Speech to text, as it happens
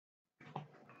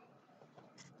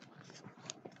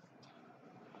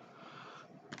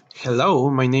Hello,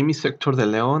 my name is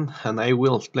hdeleon and I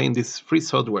will explain this free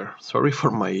software. Sorry for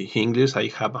my English, I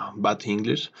have a bad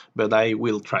English, but I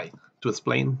will try to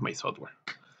explain my software.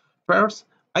 First,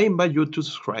 I invite you to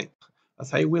subscribe,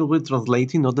 as I will be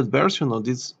translating other version of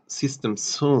this system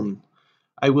soon.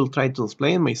 I will try to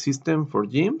explain my system for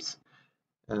gyms.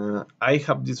 I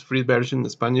have this free version in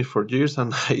Spanish for years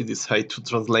and I decided to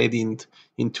translate it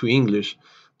into English.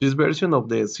 This version of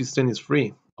the system is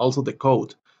free, also the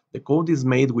code. The code is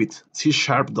made with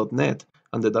thsi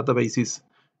and the database is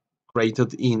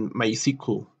created in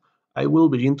MySQL. I will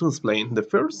begin to explain. The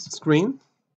first screen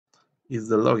is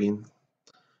the login.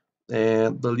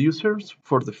 The users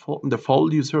for the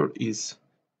default user is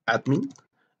admin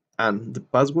and the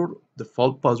password,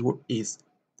 default password is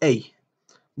A.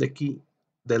 The key,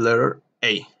 the letter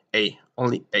A,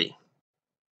 only A,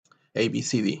 B,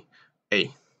 C, D,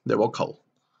 A, the vocal.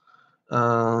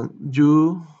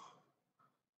 You,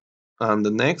 and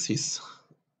the next is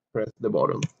press the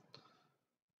button.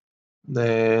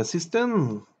 The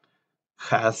system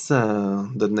has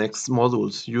the next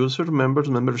modules: user, members,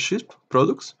 membership,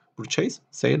 products, purchase,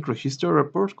 sale, register,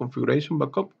 report, configuration,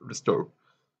 backup, restore.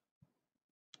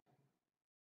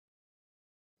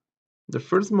 The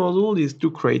first module is to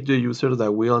create the user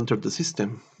that will enter the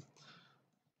system.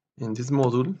 In this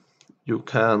module, you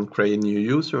can create new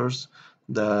users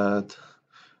that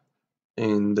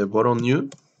in the bottom new,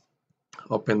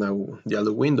 open a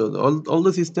yellow window. All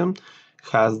the system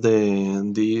has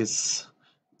this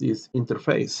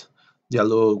interface,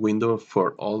 yellow window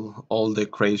for all the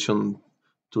creation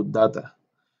to data.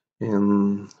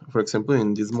 And for example,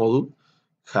 in this module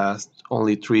has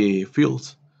only 3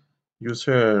 fields.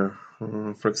 User,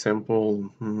 for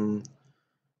example,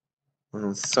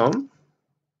 some,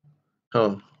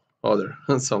 other,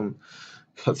 some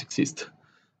has exist.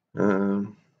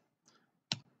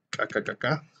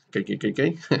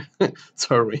 KKKK,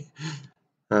 sorry.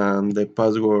 And the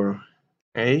password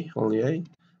only A,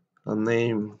 and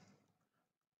name,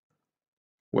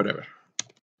 whatever.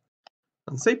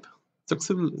 And save,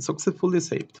 successfully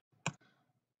saved.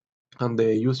 And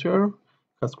the user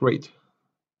has created.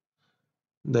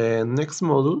 The next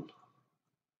module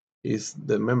is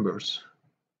the members.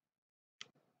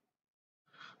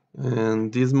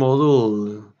 And this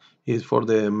module is for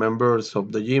the members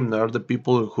of the gym. They are the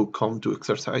people who come to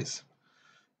exercise.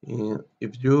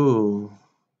 If you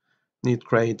need to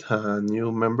create a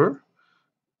new member,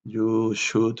 you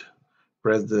should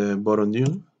press the button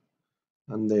new,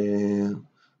 and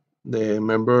the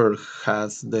member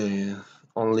has the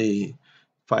only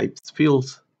 5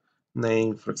 fields.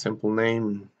 Name, for example,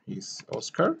 name is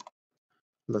Oscar,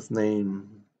 last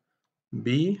name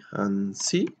B and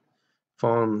C,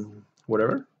 phone,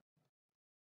 whatever.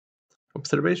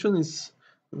 Observation is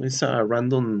a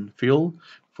random field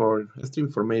for extra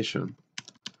information.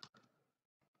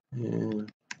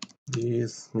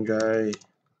 This guy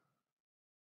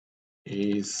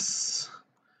is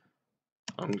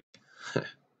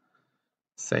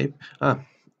save.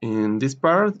 In this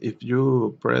part, if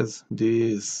you press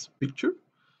this picture,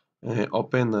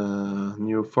 open a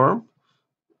new form.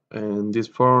 And this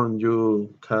form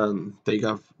you can take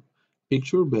a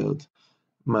picture, but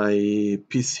my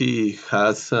PC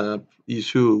has a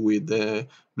issue with the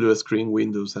blue screen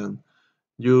windows, and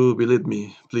you believe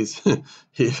me, please.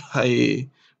 if I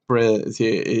press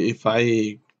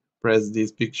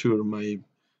this picture, my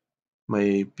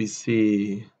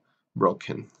PC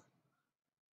broken.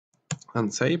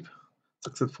 And save,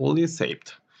 successfully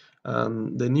saved.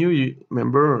 And the new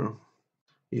member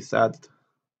is added.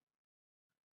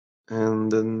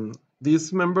 And then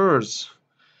these members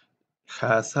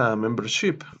has a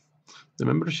membership. The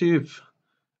membership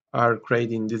are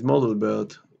creating this model,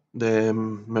 but the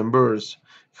members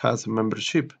has a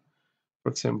membership. For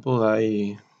example,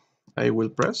 I will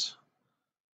press,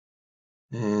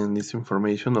 and this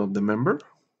information of the member.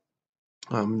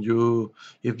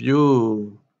 If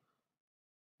you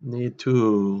need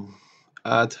to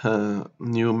add a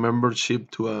new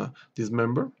membership to this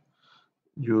member,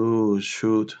 you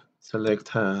should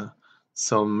select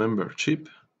some membership.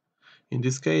 In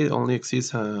this case, only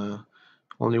exists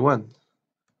only 1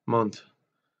 month,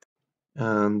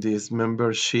 and this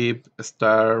membership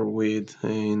start with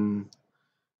in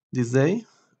this day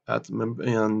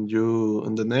and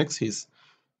the next is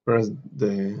press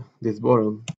this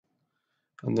button,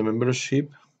 and the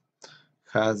membership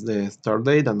has the start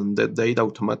date and the date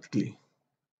automatically.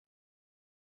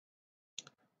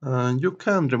 And you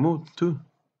can remove too,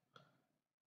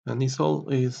 and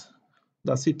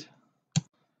that's it.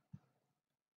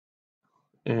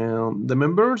 And the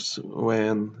members,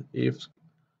 if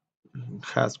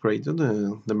has created,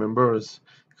 the members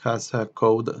has a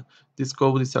code. This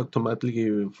code is automatically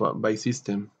given by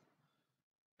system,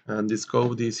 and this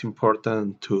code is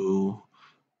important to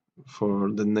for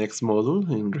the next module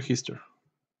in register.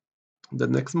 The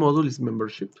next module is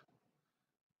membership.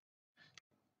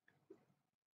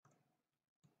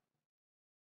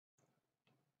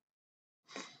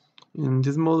 In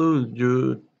this module,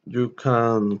 you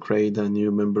can create a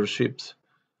new memberships.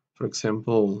 For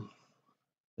example,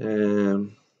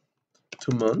 2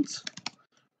 months,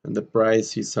 and the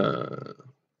price is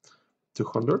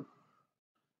 200,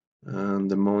 and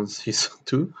the month is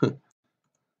 2.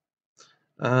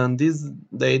 And this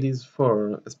date is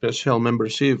for a special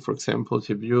membership. For example,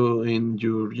 if you in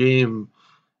your gym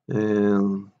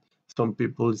and some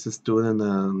people is a student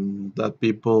and that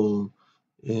people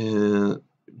you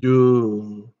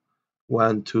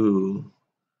want to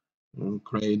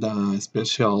create a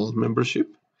special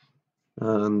membership,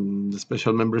 and the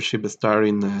special membership start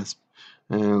in a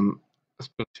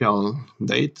special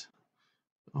date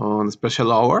on a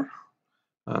special hour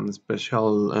and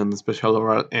special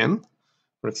hour end.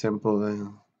 For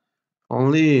example,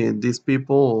 only these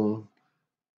people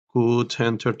could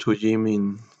enter to gym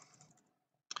in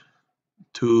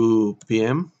 2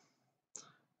 p.m.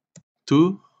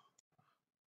 to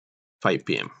 5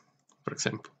 p.m. for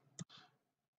example.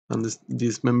 And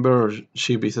this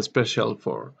membership is special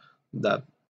for that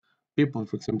people,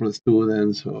 for example,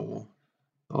 students or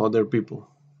other people.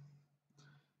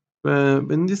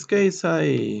 In this case,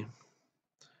 I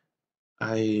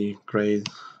create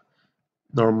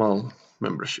normal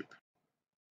membership.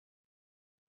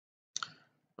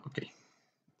 Okay.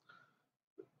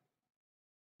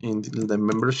 In the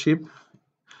membership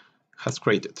has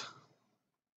created.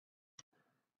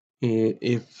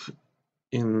 If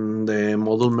in the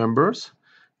module members,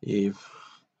 if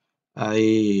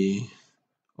I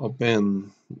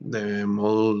open the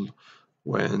module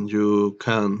when you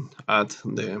can add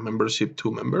the membership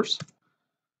to members,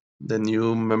 the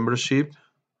new membership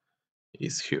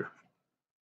is here.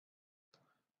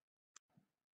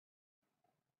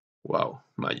 Wow,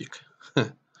 magic.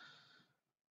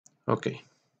 Okay.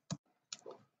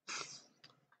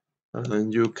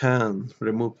 And you can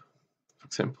remove, for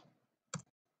example.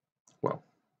 Wow.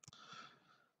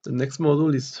 The next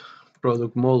module is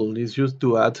product module. It's used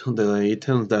to add the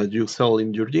items that you sell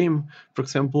in your gym, for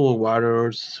example,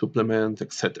 waters, supplements,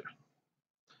 etc.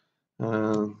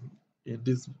 In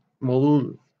this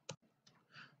module,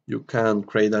 you can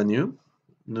create a new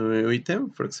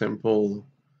item, for example,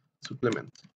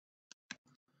 supplement.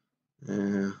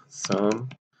 Some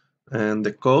and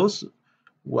the cost.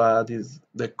 What is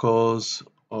the cost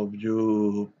of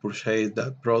you purchase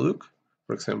that product?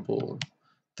 For example,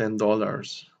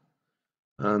 $10,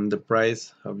 and the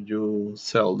price of you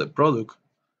sell the product,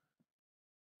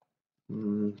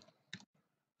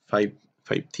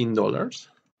 $15,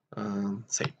 and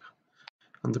save.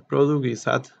 And the product is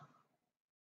at.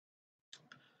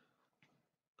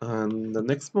 And the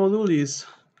next module is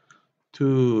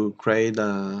to create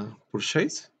a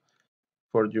purchase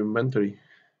for your inventory.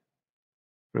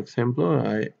 For example,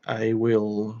 I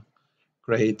will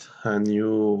create a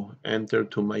new enter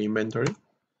to my inventory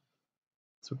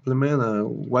supplement.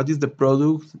 What is the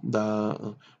product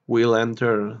that will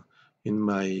enter in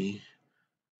my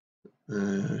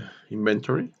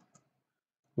inventory?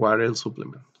 Water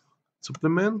supplement.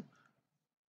 Supplement,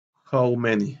 how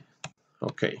many?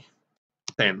 Okay,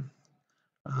 10.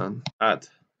 And add.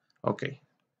 Okay.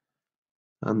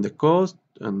 And the cost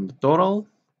and the total,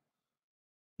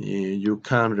 you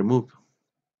can remove.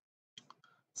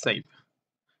 Save.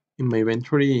 In my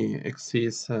inventory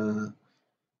exists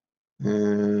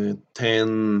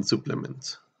 10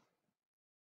 supplements.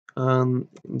 And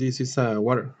this is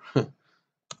water.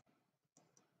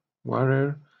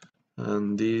 Water,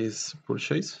 and this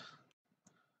purchase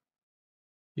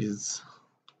is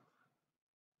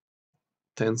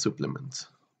 10 supplements.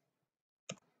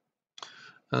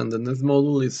 And the next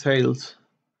module is sales.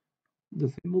 The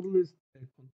same module is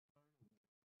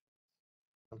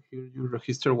here you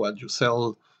register what you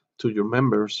sell to your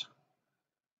members.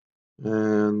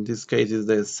 And this case is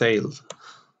the sales.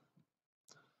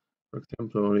 For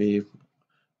example, if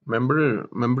one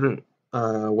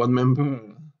member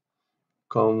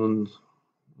come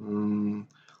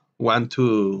want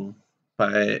to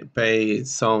pay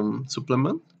some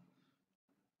supplement,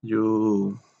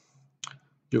 you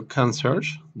can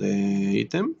search the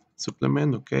item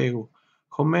supplement. Okay,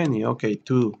 how many? Okay,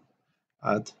 2.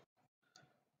 Add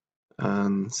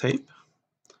and save,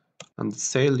 and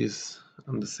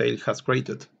the sale has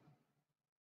created.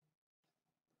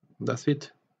 That's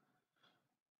it.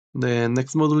 The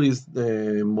next module is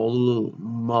the module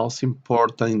most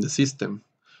important in the system.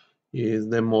 Is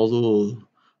the module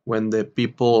when the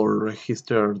people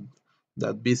register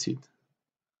that visit.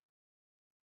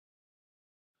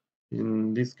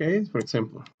 In this case, for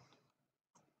example,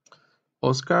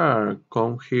 Oscar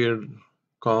come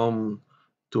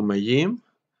to my gym,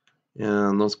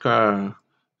 and Oscar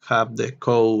have the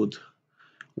code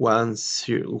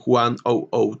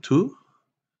 1002,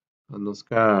 and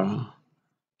Oscar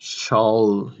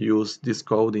shall use this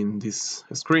code in this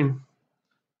screen.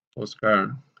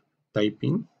 Oscar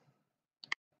typing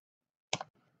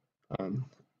and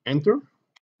enter,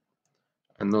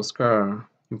 and Oscar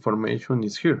information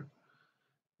is here.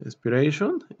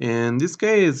 Expiration. In this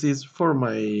case, is for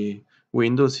my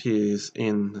Windows is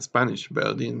in Spanish,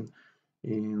 but in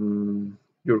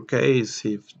your case,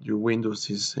 if your Windows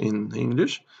is in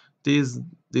English, this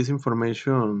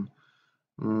information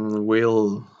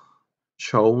will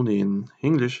show in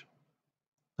English,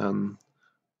 and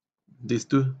these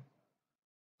two.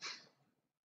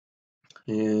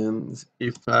 And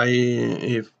if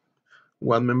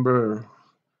one member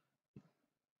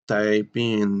type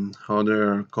in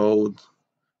other code,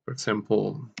 for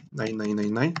example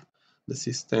 9999, the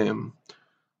system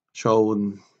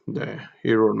showed the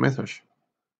error message.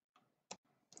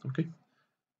 Okay,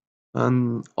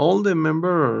 and all the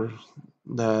members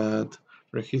that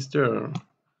register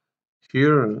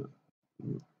here,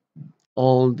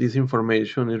 all this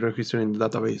information is registered in the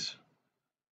database.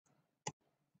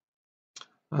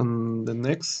 And the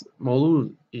next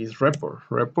module is report.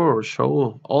 Report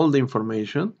show all the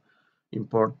information,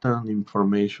 important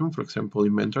information, for example,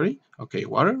 inventory. Okay,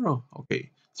 water. Oh, okay,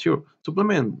 sure.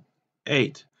 Supplement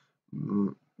 8,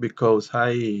 because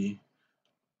I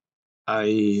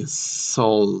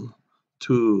sold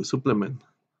 2 supplement.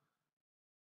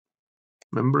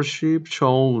 Membership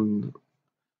shown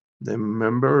the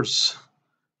members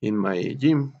in my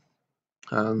gym,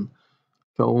 and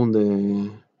shown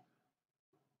the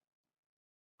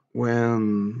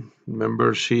when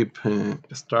membership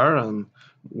start and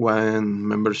when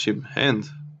membership end.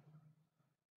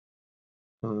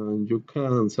 You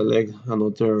can select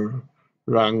another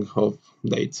rank of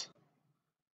dates.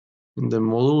 In the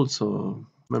modules of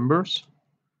members,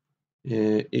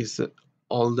 is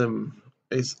all them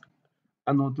is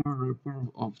another report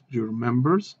of your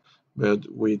members, but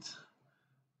with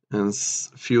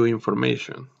few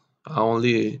information,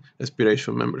 only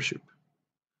expiration membership.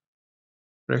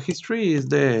 Registry is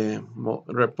the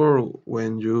report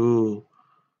when you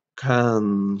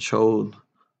can show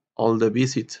all the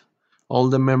visits, all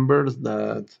the members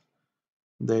that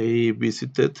they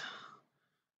visited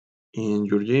in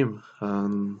your gym.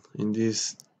 And in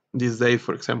this day,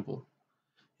 for example,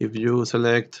 if you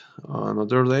select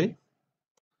another day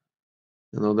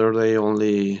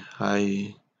only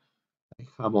I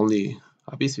have only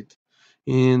a visit.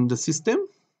 In the system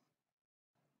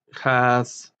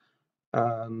has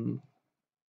um,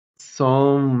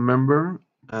 some member,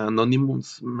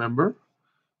 anonymous member,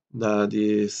 that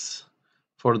is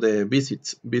for the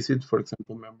visits. Visit, for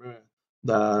example, member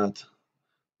that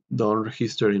don't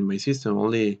register in my system.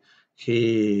 Only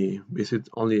he visit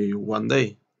only one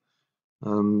day,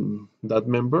 and that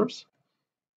members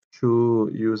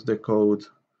should use the code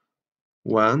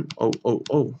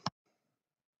 1000,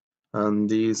 and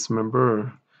this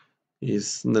member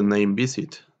is the name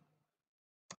visit.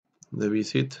 The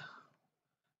visit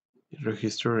is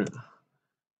registered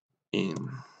in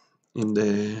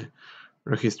the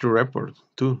register report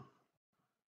too.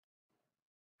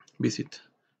 Visit,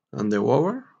 and the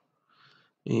over.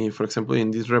 For example,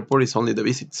 in this report is only the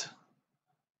visits.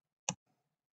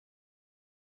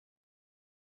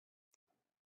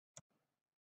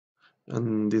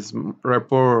 And this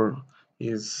report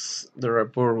is the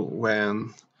report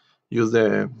when use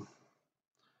the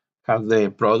have the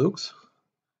products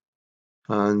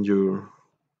and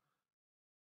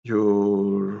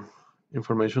your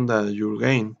information that you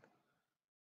gain.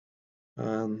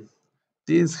 And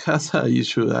this has a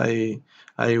issue. I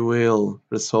will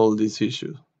resolve this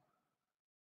issue.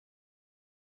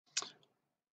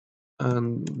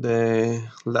 And the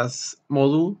last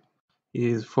module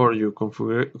is for your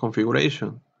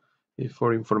configuration. It's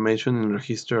for information in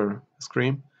register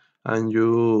screen, and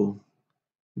you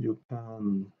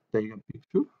can take a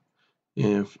picture.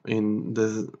 If in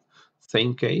the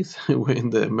same case when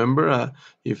the member,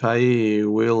 if I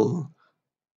will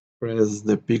press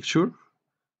the picture,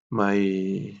 my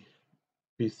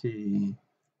PC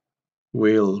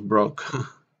will broke.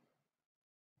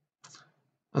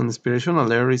 An inspiration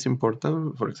alert is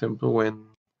important. For example, when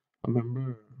a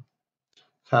member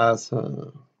has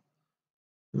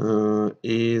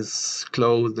is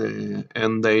close the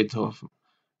end date of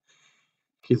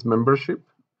his membership.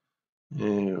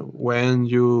 When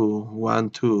you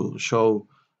want to show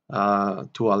to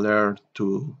alert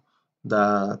to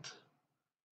that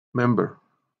member,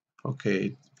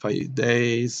 okay, 5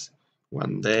 days,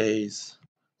 1 days,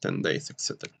 10 days,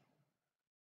 etc.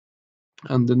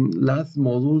 And the last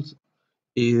module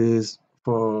is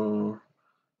for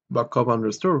backup and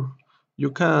restore.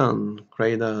 You can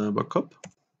create a backup.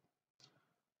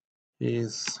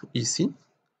 It's easy.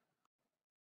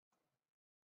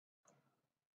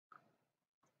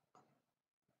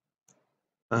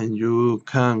 And you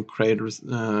can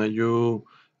you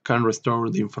can restore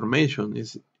the information.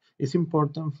 It's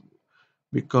important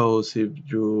because if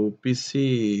your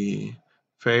PC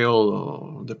fail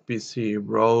or the PC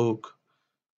broke,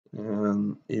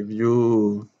 and if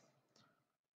you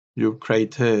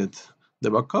created the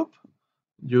backup,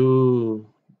 you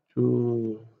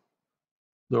you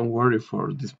don't worry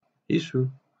for this issue.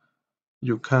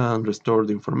 You can restore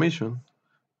the information,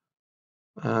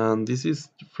 and this is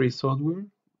free software.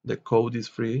 The code is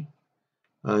free,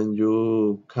 and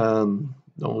you can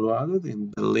download it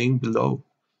in the link below.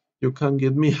 You can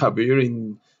give me a beer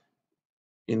in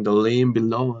the link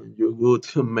below, and you would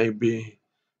maybe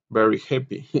very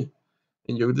happy.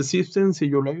 Enjoy the system. See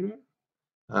you later,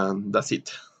 and that's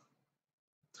it.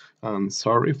 And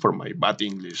sorry for my bad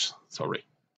English. Sorry.